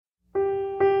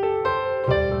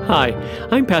Hi,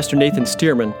 I'm Pastor Nathan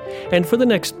Stearman, and for the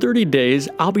next 30 days,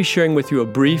 I'll be sharing with you a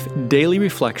brief daily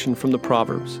reflection from the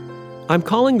Proverbs. I'm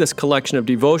calling this collection of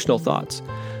devotional thoughts,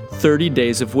 30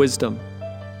 Days of Wisdom.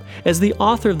 As the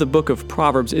author of the book of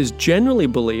Proverbs is generally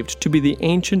believed to be the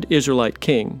ancient Israelite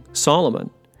king, Solomon,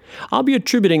 I'll be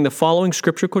attributing the following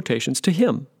scripture quotations to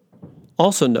him.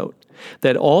 Also note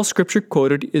that all scripture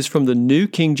quoted is from the New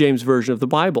King James Version of the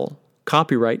Bible,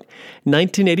 copyright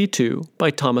 1982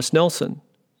 by Thomas Nelson.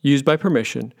 Used by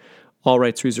permission, all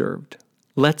rights reserved.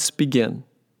 Let's begin.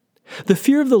 The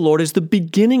fear of the Lord is the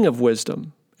beginning of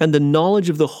wisdom, and the knowledge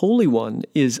of the Holy One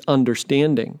is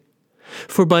understanding.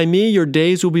 For by me your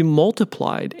days will be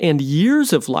multiplied, and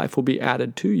years of life will be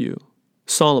added to you.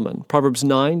 Solomon, Proverbs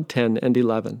 9, 10, and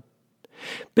 11.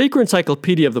 Baker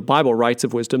Encyclopedia of the Bible writes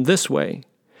of wisdom this way: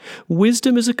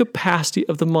 wisdom is a capacity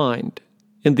of the mind.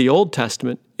 In the Old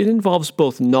Testament, it involves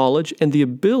both knowledge and the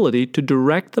ability to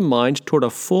direct the mind toward a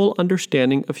full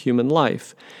understanding of human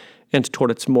life and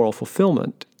toward its moral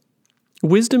fulfillment.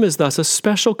 Wisdom is thus a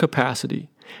special capacity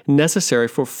necessary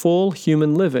for full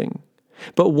human living,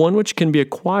 but one which can be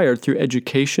acquired through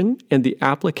education and the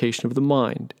application of the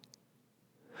mind.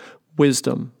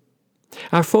 Wisdom.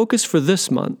 Our focus for this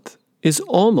month is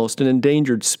almost an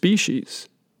endangered species.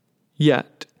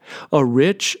 Yet, a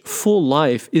rich, full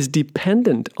life is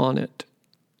dependent on it.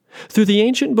 Through the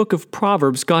ancient book of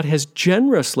Proverbs, God has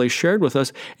generously shared with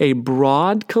us a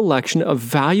broad collection of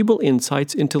valuable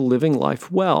insights into living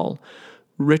life well,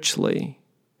 richly.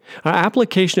 Our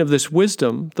application of this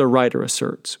wisdom, the writer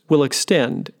asserts, will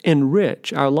extend,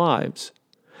 enrich our lives.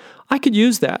 I could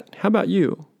use that. How about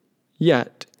you?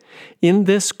 Yet, in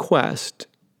this quest,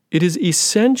 it is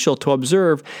essential to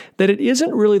observe that it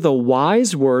isn't really the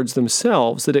wise words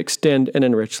themselves that extend and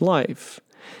enrich life.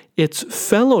 It's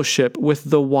fellowship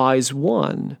with the wise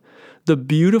one, the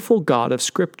beautiful God of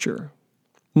Scripture.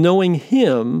 Knowing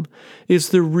Him is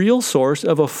the real source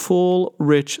of a full,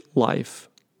 rich life.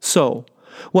 So,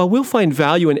 while we'll find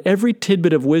value in every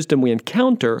tidbit of wisdom we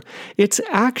encounter, it's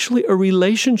actually a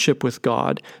relationship with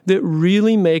God that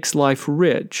really makes life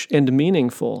rich and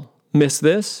meaningful. Miss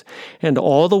this, and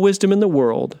all the wisdom in the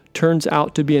world turns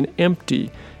out to be an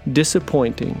empty,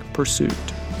 disappointing pursuit.